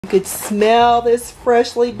You could smell this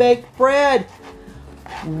freshly baked bread.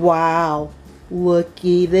 Wow,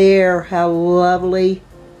 looky there, how lovely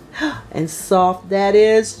and soft that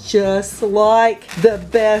is, just like the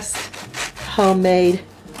best homemade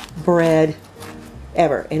bread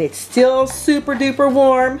ever. And it's still super duper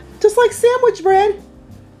warm, just like sandwich bread,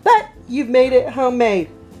 but you've made it homemade.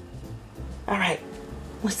 All right,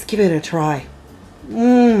 let's give it a try.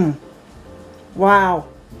 Wow,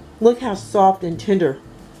 look how soft and tender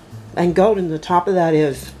and golden the top of that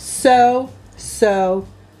is. So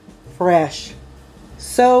fresh,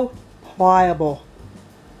 so pliable.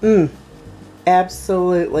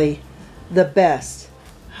 Absolutely the best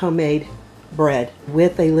homemade bread.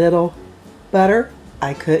 With a little butter,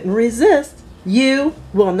 I couldn't resist. You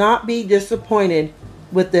will not be disappointed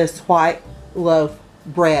with this white loaf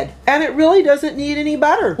bread. And it really doesn't need any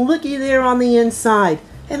butter. Looky there on the inside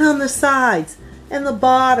and on the sides and the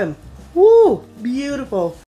bottom. Woo, beautiful.